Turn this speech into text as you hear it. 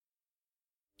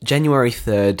January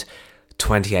 3rd,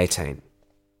 2018.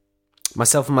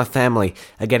 Myself and my family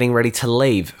are getting ready to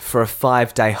leave for a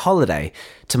 5-day holiday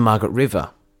to Margaret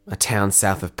River, a town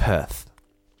south of Perth.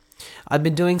 I'd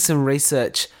been doing some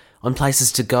research on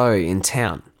places to go in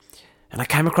town, and I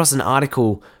came across an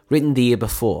article written the year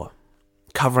before,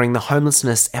 covering the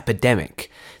homelessness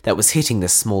epidemic that was hitting the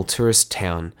small tourist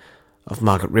town of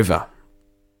Margaret River.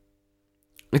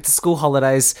 With the school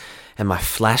holidays and my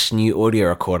flash new audio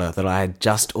recorder that I had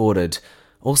just ordered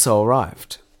also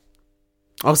arrived.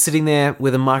 I was sitting there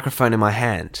with a microphone in my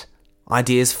hand,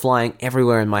 ideas flying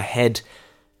everywhere in my head,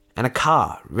 and a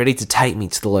car ready to take me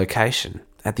to the location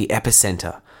at the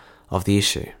epicenter of the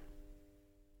issue.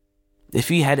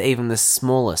 If you had even the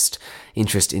smallest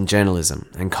interest in journalism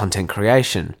and content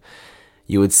creation,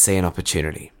 you would see an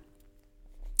opportunity.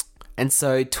 And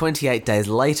so 28 days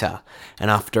later,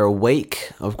 and after a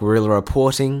week of guerrilla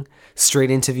reporting, street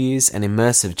interviews and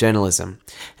immersive journalism,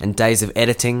 and days of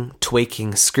editing,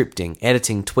 tweaking,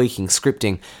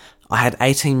 scripting, I had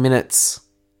 18 minutes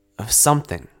of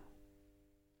something.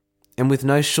 And with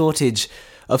no shortage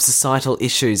of societal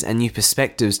issues and new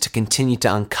perspectives to continue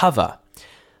to uncover,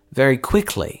 very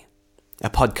quickly, a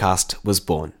podcast was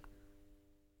born.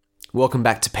 Welcome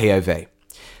back to POV,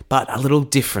 but a little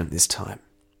different this time.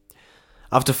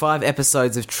 After 5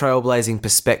 episodes of trailblazing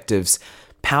perspectives,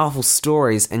 powerful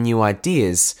stories and new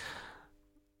ideas,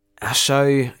 our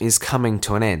show is coming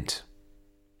to an end.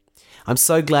 I'm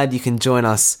so glad you can join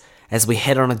us as we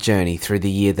head on a journey through the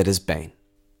year that has been.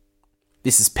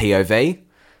 This is POV.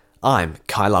 I'm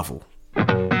Kai Lovell.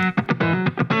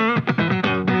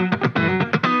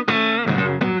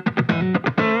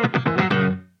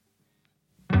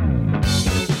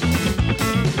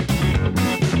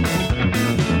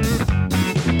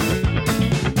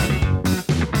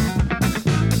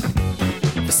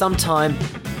 For some time,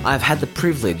 I've had the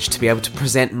privilege to be able to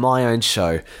present my own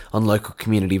show on local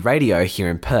community radio here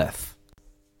in Perth.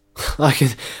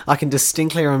 I can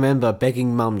distinctly remember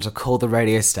begging Mum to call the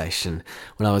radio station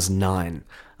when I was 9,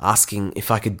 asking if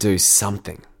I could do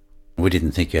something. We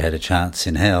didn't think you had a chance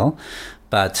in hell,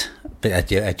 but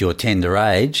at your tender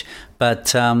age.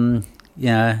 But I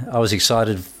was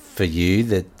excited for you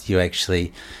that you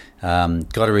actually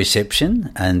got a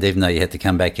reception, and even though you had to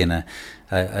come back in a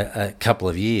couple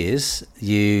of years,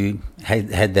 you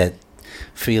had that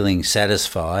feeling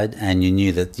satisfied, and you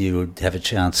knew that you would have a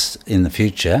chance in the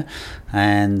future.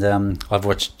 And I've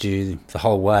watched you the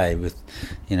whole way with,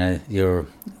 the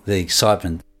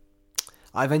excitement.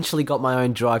 I eventually got my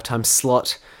own drive time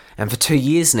slot, and for 2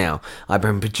 years now, I've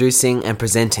been producing and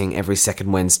presenting every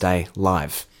second Wednesday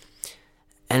live.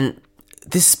 And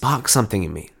this sparked something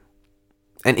in me.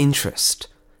 An interest,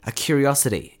 a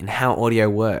curiosity in how audio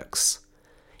works,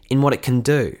 in what it can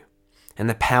do, and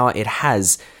the power it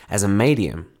has as a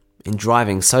medium in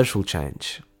driving social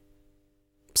change.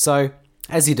 So,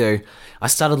 as you do, I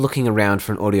started looking around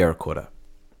for an audio recorder,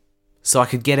 so I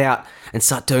could get out and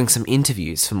start doing some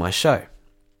interviews for my show.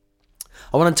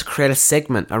 I wanted to create a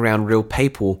segment around real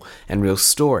people and real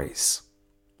stories.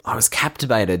 I was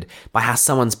captivated by how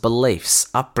someone's beliefs,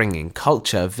 upbringing,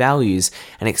 culture, values,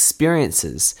 and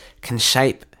experiences can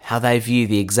shape how they view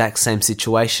the exact same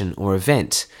situation or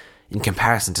event in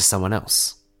comparison to someone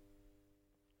else.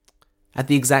 At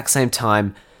the exact same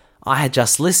time, I had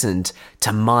just listened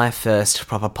to my first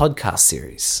proper podcast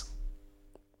series.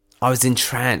 I was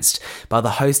entranced by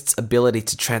the host's ability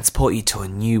to transport you to a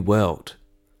new world,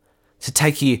 to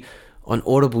take you on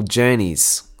audible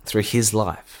journeys through his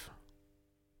life.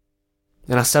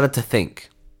 And I started to think,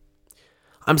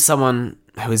 I'm someone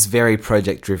who is very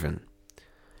project driven,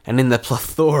 and in the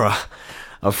plethora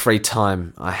of free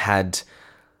time I had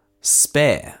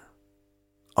spare,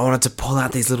 I wanted to pull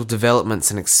out these little developments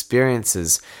and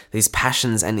experiences, these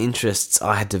passions and interests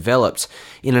I had developed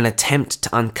in an attempt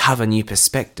to uncover new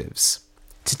perspectives,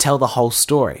 to tell the whole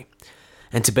story,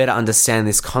 and to better understand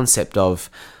this concept of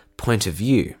point of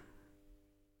view.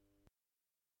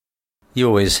 You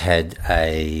always had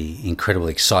a incredible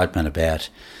excitement about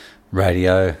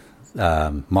radio,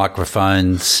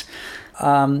 microphones.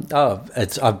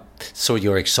 I saw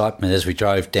your excitement as we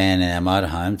drove down in our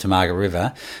motorhome to Margaret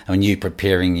River, and you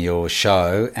preparing your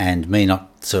show, and me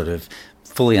not sort of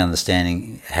fully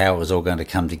understanding how it was all going to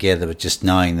come together, but just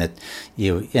knowing that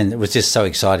and it was just so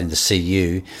exciting to see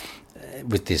you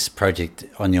with this project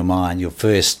on your mind, your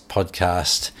first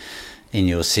podcast in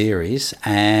your series,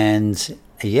 and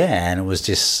it was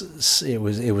just it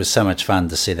was so much fun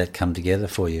to see that come together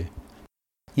for you.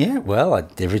 Yeah, well,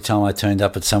 every time I turned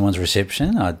up at someone's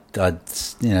reception,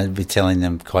 I'd be telling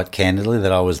them quite candidly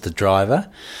that I was the driver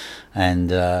and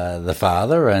the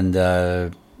father and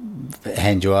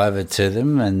hand you over to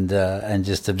them and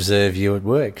just observe you at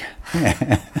work.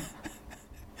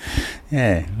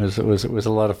 Yeah, it was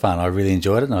a lot of fun. I really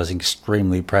enjoyed it, and I was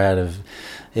extremely proud of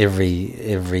every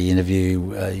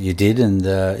interview you did. And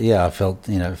I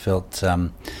felt I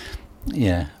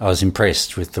was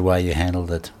impressed with the way you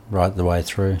handled it right the way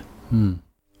through.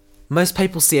 Most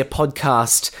people see a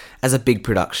podcast as a big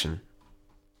production.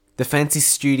 The fancy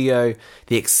studio,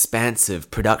 the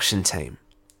expansive production team.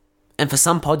 And for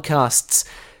some podcasts,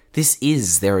 this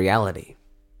is their reality.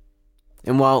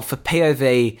 And while for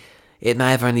POV, it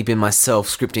may have only been myself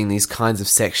scripting these kinds of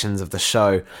sections of the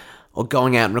show, or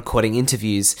going out and recording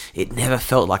interviews, it never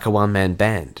felt like a one-man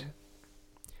band.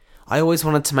 I always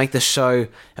wanted to make the show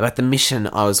about the mission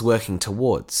I was working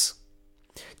towards,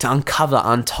 to uncover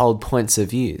untold points of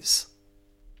views.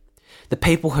 The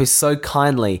people who so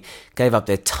kindly gave up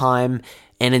their time,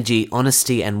 energy,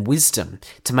 honesty, and wisdom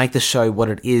to make the show what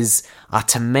it is are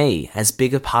to me as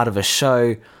big a part of a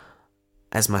show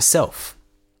as myself.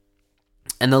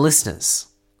 And the listeners,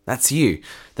 that's you,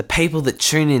 the people that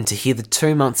tune in to hear the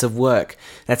 2 months of work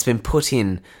that's been put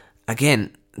in.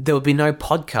 Again, there would be no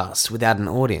podcast without an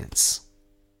audience.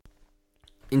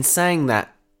 In saying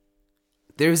that,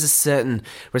 there is a certain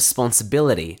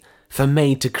responsibility for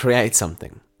me to create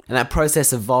something. And that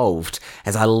process evolved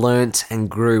as I learnt and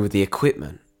grew with the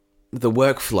equipment, the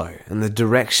workflow, and the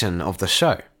direction of the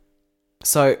show.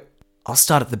 So, I'll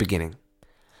start at the beginning.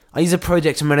 I use a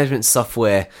project management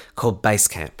software called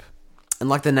Basecamp. And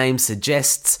like the name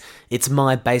suggests, it's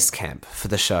my base camp for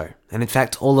the show. And in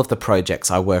fact, all of the projects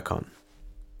I work on.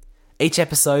 Each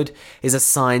episode is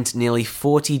assigned nearly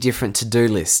 40 different to-do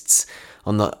lists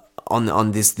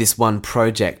on this one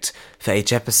project for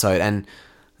each episode. And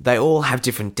they all have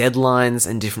different deadlines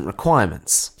and different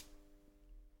requirements.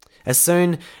 As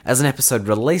soon as an episode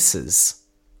releases,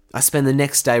 I spend the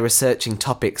next day researching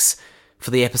topics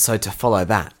for the episode to follow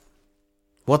that.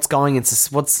 What's going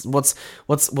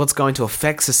to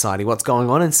affect society? What's going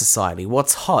on in society?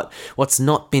 What's hot? What's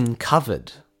not been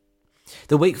covered?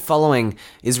 The week following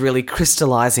is really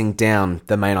crystallizing down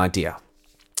the main idea.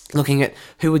 Looking at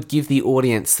who would give the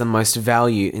audience the most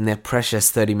value in their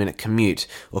precious 30-minute commute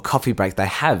or coffee break they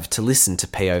have to listen to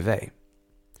POV.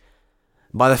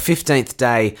 By the 15th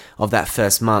day of that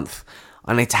first month,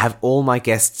 I need to have all my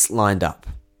guests lined up.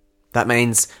 That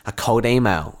means a cold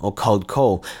email or cold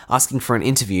call, asking for an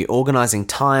interview, organising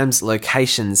times,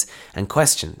 locations, and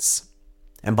questions.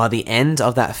 And by the end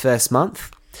of that first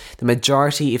month, the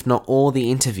majority, if not all the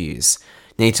interviews,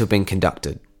 need to have been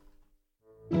conducted.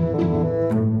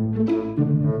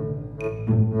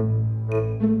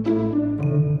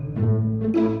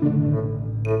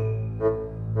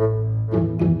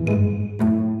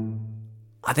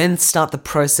 I then start the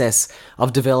process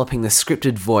of developing the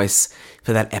scripted voice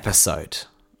for that episode,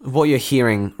 what you're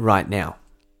hearing right now.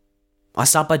 I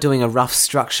start by doing a rough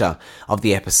structure of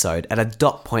the episode at a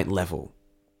dot point level.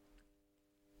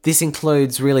 This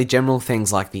includes really general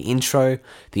things like the intro,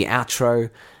 the outro,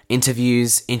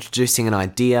 interviews, introducing an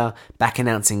idea, back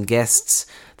announcing guests.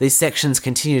 These sections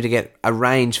continue to get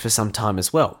arranged for some time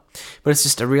as well, but it's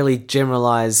just a really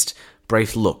generalized,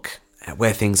 brief look at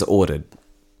where things are ordered.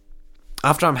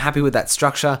 After I'm happy with that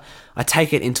structure, I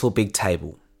take it into a big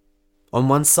table. On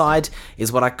one side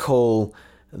is what I call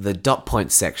the dot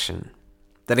point section.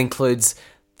 That includes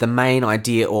the main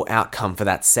idea or outcome for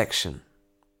that section.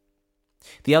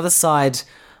 The other side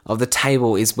of the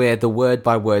table is where the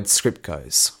word-by-word script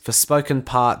goes, for spoken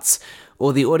parts,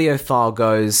 or the audio file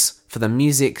goes for the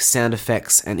music, sound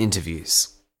effects, and interviews.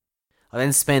 I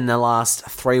then spend the last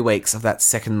 3 weeks of that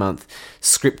second month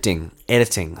scripting,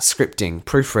 editing,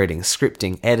 proofreading,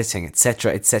 scripting, editing,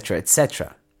 etc., etc.,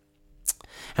 etc.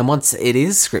 And once it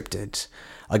is scripted,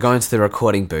 I go into the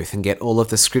recording booth and get all of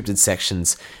the scripted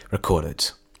sections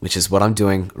recorded, which is what I'm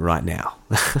doing right now.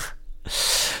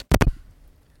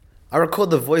 I record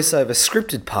the voiceover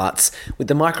scripted parts with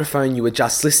the microphone you were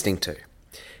just listening to,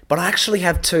 but I actually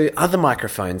have 2 other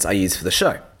microphones I use for the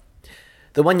show.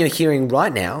 The one you're hearing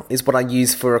right now is what I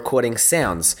use for recording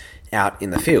sounds out in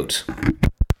the field.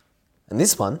 And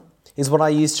this one is what I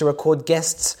use to record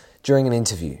guests during an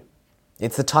interview.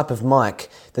 It's the type of mic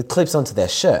that clips onto their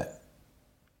shirt.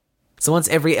 So once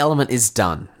every element is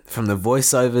done, from the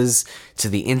voiceovers to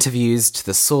the interviews to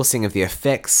the sourcing of the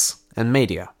effects and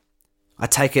media, I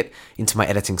take it into my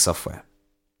editing software.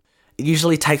 It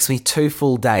usually takes me 2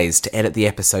 full days to edit the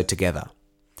episode together.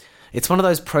 It's one of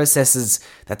those processes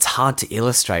that's hard to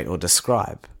illustrate or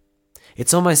describe.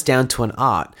 It's almost down to an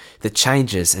art that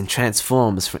changes and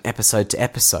transforms from episode to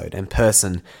episode and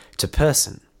person to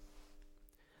person.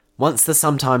 Once the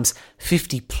sometimes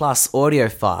 50 plus audio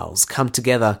files come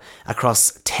together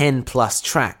across 10 plus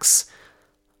tracks,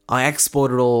 I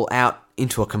export it all out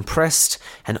into a compressed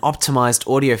and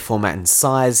optimized audio format and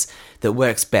size that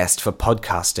works best for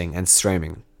podcasting and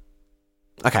streaming.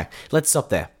 Okay, let's stop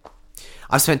there.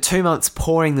 I've spent 2 months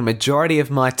pouring the majority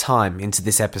of my time into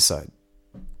this episode.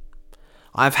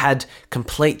 I've had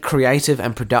complete creative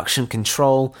and production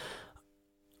control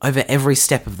over every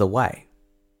step of the way.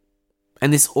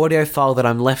 And this audio file that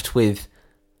I'm left with,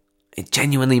 it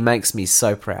genuinely makes me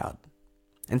so proud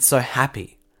and so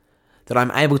happy that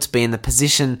I'm able to be in the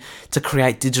position to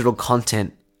create digital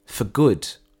content for good,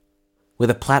 with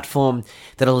a platform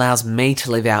that allows me to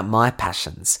live out my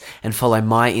passions and follow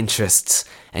my interests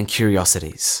and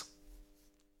curiosities.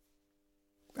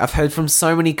 I've heard from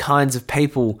so many kinds of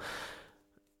people,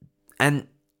 and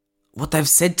what they've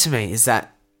said to me is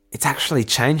that it's actually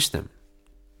changed them,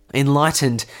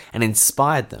 enlightened and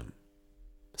inspired them,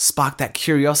 sparked that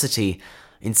curiosity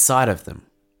inside of them.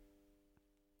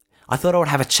 I thought I would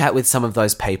have a chat with some of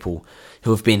those people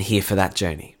who have been here for that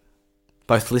journey,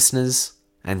 both listeners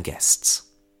and guests.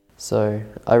 So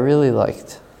I really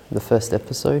liked the first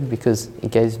episode because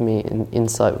it gave me an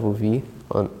insightful view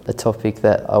on a topic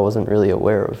that I wasn't really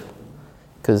aware of.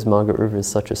 Because Margaret River is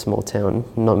such a small town,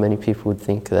 not many people would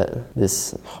think that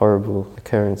this horrible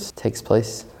occurrence takes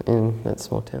place in that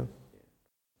small town.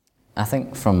 I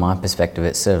think from my perspective,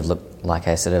 it sort of looked like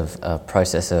a sort of a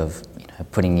process of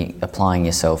applying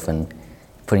yourself and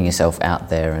putting yourself out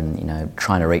there and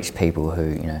trying to reach people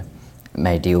who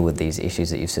may deal with these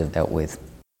issues that you've sort of dealt with.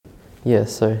 Yeah,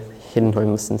 so Hidden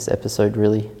Homelessness episode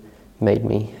really made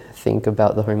me think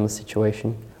about the homeless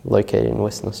situation located in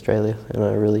Western Australia, and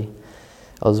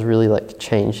I was really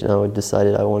changed, and I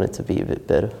decided I wanted to be a bit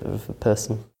better of a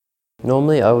person.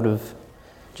 Normally I would have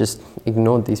just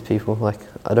ignored these people.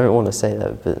 I don't want to say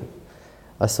that, but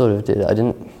I sort of did. I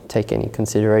didn't take any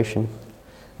consideration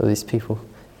of these people,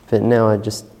 but now it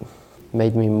just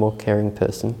made me a more caring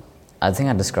person. I think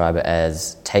I'd describe it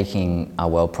as taking our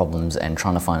world problems and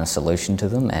trying to find a solution to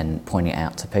them and pointing it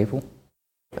out to people.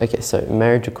 Okay, so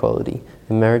marriage equality.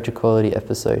 The marriage equality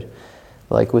episode,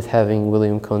 with having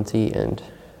William Conti and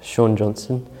Sean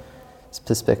Johnson's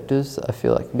perspectives, I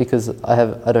feel because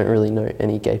I don't really know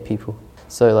any gay people.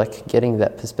 So getting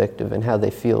that perspective and how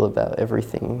they feel about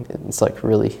everything, it's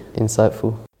really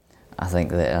insightful. I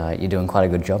think that you're doing quite a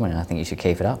good job, and I think you should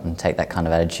keep it up and take that kind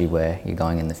of attitude where you're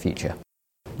going in the future.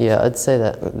 Yeah, I'd say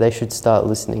that they should start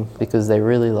listening because they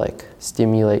really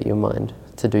stimulate your mind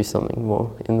to do something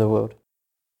more in the world.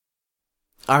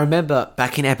 I remember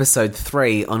back in episode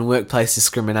 3 on workplace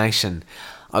discrimination,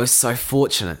 I was so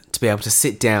fortunate to be able to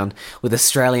sit down with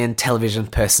Australian television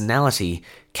personality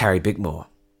Carrie Bickmore.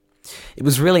 It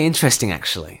was really interesting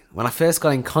actually. When I first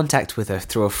got in contact with her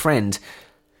through a friend,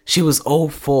 she was all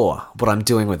for what I'm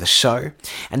doing with the show,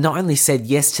 and not only said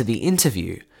yes to the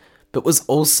interview, but was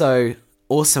also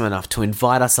awesome enough to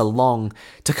invite us along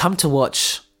to come to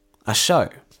watch a show.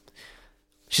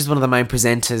 She's one of the main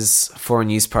presenters for a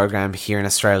news program here in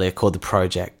Australia called The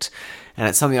Project, and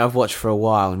it's something I've watched for a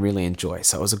while and really enjoy,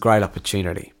 so it was a great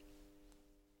opportunity.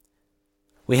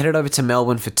 We headed over to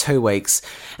Melbourne for 2 weeks,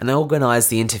 and they organised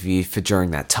the interview for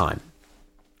during that time.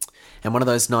 And one of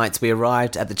those nights we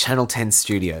arrived at the Channel 10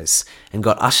 studios and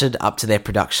got ushered up to their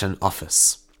production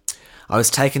office. I was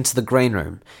taken to the green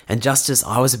room, and just as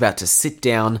I was about to sit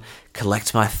down,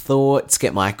 collect my thoughts,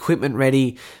 get my equipment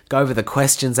ready, go over the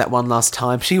questions at one last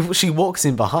time, she walks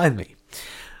in behind me.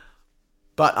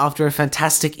 But after a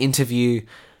fantastic interview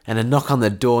and a knock on the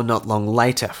door not long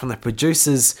later from the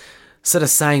producers, sort of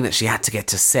saying that she had to get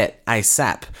to set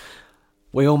ASAP,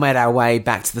 we all made our way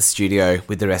back to the studio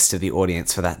with the rest of the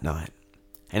audience for that night,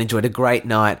 and enjoyed a great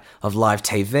night of live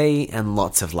TV and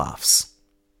lots of laughs.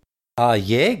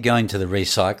 Going to the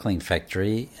recycling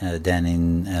factory down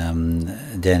in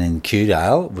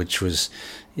Kewdale, which was,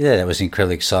 that was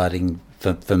incredibly exciting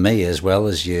for me as well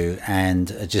as you,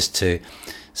 and just to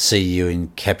see you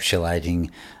encapsulating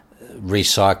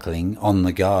recycling on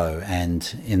the go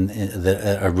and in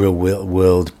a real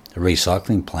world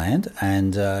recycling plant,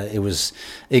 and it was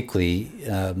equally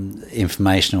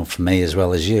informational for me as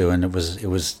well as you, and it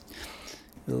was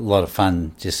a lot of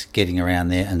fun just getting around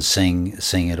there and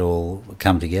seeing it all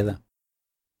come together.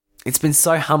 It's been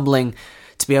so humbling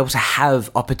to be able to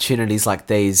have opportunities like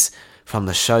these from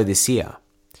the show this year.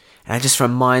 And it just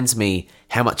reminds me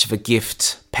how much of a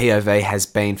gift POV has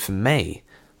been for me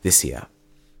this year.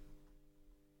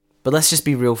 But let's just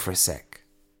be real for a sec.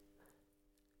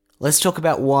 Let's talk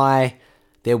about why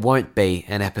there won't be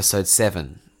an episode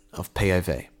 7 of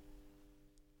POV.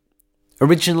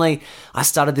 Originally, I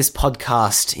started this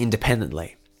podcast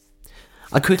independently.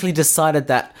 I quickly decided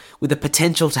that with the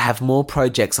potential to have more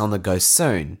projects on the go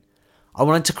soon, I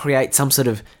wanted to create some sort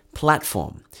of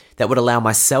platform that would allow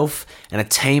myself and a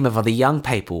team of other young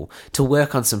people to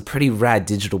work on some pretty rad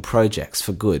digital projects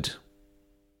for good.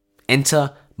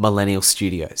 Enter Millennial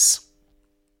Studios.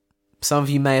 Some of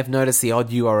you may have noticed the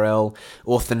odd URL,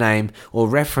 author name, or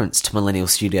reference to Millennial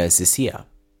Studios this year,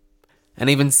 and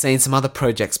even seen some other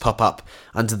projects pop up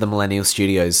under the Millennial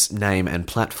Studios name and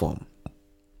platform.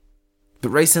 But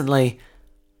recently,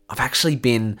 I've actually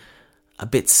been a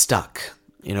bit stuck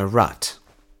in a rut.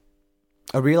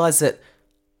 I realised that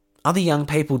other young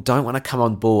people don't want to come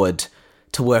on board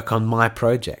to work on my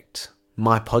project,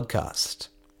 my podcast,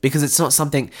 because it's not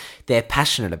something they're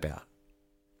passionate about.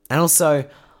 And also,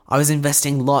 I was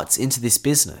investing lots into this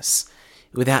business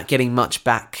without getting much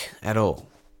back at all.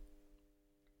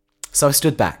 So I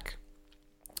stood back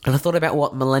and I thought about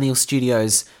what Millennial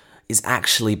Studios is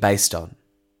actually based on.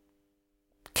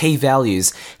 Key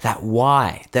values, that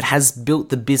why that has built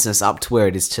the business up to where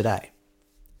it is today.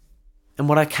 And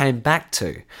what I came back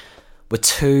to were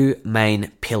two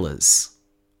main pillars: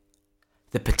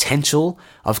 the potential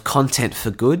of content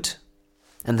for good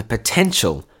and the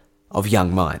potential of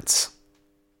young minds.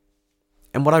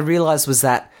 And what I realised was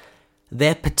that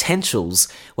their potentials,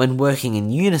 when working in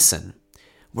unison,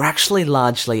 were actually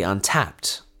largely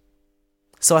untapped.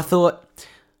 So I thought,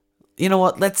 you know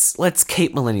what, let's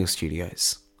keep Millennial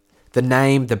Studios. The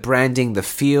name, the branding, the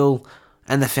feel,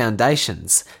 and the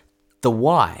foundations, the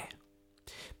why.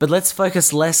 But let's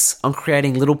focus less on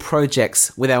creating little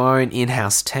projects with our own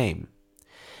in-house team,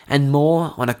 and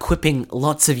more on equipping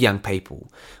lots of young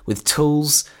people with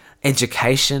tools,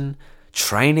 education,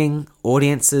 training,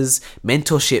 audiences,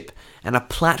 mentorship, and a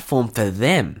platform for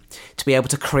them to be able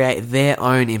to create their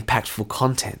own impactful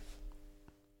content.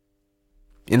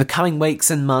 In the coming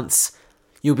weeks and months,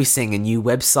 you'll be seeing a new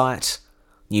website,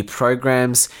 new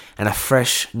programs, and a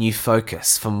fresh new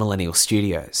focus from Millennial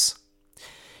Studios.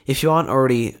 If you aren't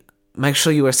already, make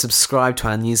sure you are subscribed to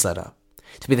our newsletter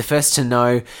to be the first to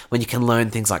know when you can learn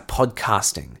things like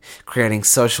podcasting, creating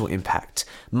social impact,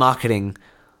 marketing,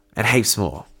 and heaps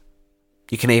more.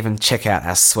 You can even check out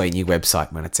our sweet new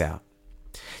website when it's out.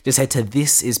 Just head to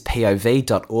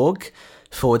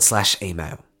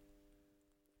thisispov.org/email.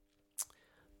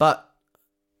 But,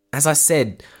 as I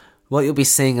said, what you'll be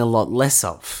seeing a lot less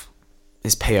of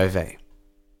is POV.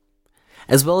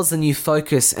 As well as the new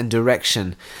focus and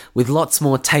direction, with lots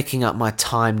more taking up my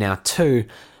time now too,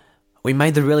 we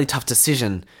made the really tough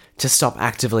decision to stop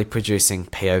actively producing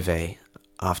POV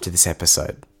after this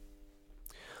episode.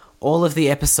 All of the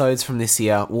episodes from this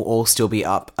year will all still be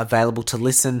up, available to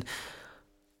listen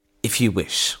if you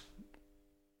wish.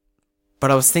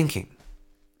 But I was thinking,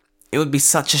 it would be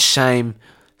such a shame,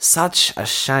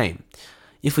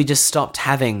 if we just stopped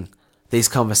having these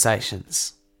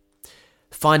conversations,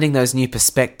 finding those new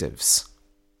perspectives,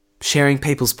 sharing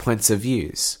people's points of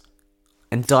views,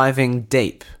 and diving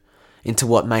deep into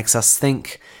what makes us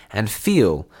think and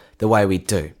feel the way we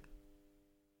do.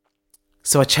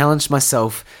 So I challenged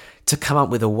myself to come up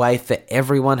with a way for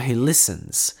everyone who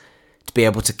listens to be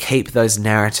able to keep those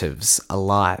narratives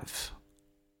alive.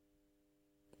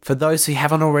 For those who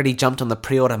haven't already jumped on the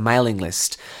pre-order mailing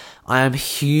list, I am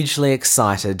hugely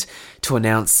excited to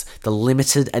announce the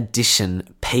limited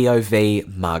edition POV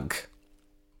mug.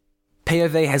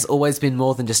 POV has always been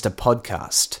more than just a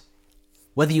podcast.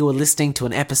 Whether you are listening to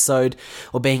an episode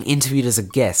or being interviewed as a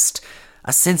guest,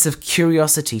 a sense of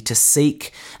curiosity to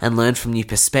seek and learn from new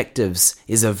perspectives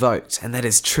is evoked, and that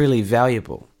is truly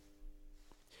valuable.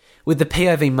 With the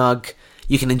POV mug,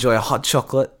 you can enjoy a hot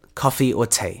chocolate, coffee or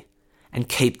tea, and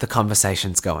keep the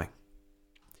conversations going.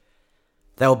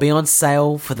 They will be on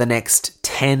sale for the next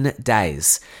 10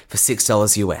 days for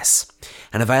 $6 US,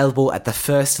 and available at the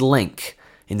first link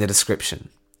in the description,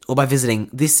 or by visiting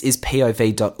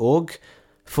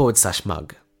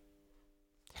thisispov.org/mug.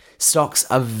 Stocks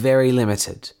are very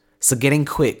limited, so get in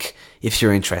quick if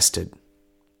you're interested.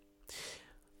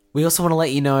 We also want to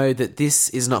let you know that this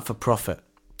is not for profit.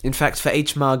 In fact, for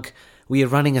each mug, we are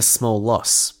running a small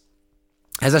loss.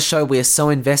 As a show, we are so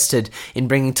invested in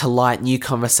bringing to light new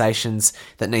conversations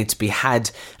that need to be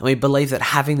had, and we believe that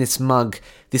having this mug,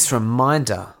 this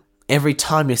reminder, every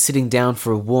time you're sitting down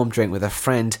for a warm drink with a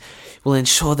friend, will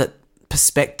ensure that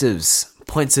perspectives,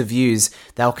 points of views,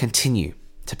 they'll continue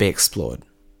to be explored.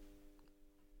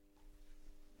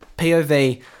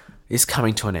 POV is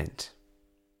coming to an end,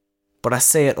 but I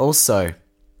see it also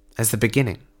as the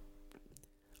beginning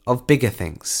of bigger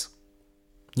things,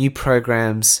 new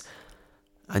programs,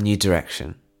 a new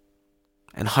direction,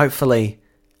 and hopefully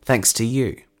thanks to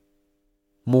you.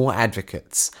 More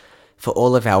advocates for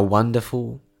all of our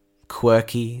wonderful,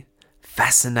 quirky,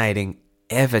 fascinating,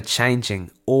 ever-changing,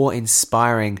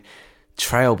 awe-inspiring,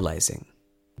 trailblazing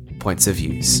points of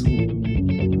views.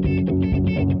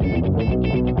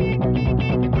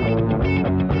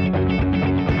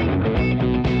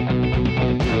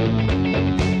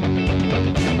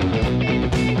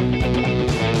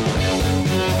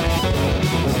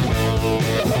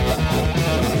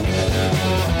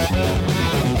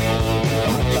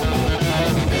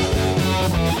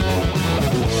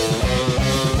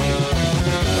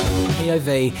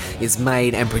 POV is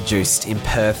made and produced in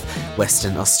Perth,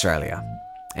 Western Australia,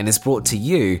 and is brought to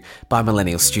you by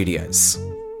Millennial Studios.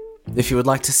 If you would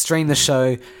like to stream the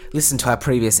show, listen to our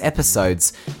previous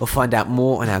episodes, or find out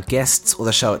more on our guests or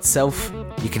the show itself,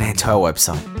 you can head to our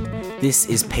website. This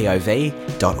is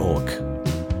pov.org.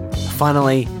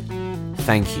 Finally,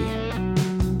 thank you.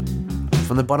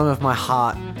 From the bottom of my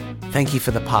heart, thank you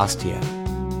for the past year.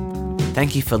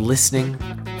 Thank you for listening,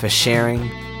 for sharing,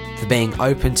 for being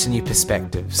open to new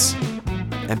perspectives,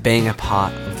 and being a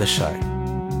part of the show.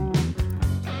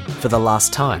 For the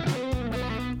last time,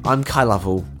 I'm Kai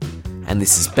Lovell, and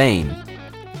this has been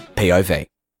POV.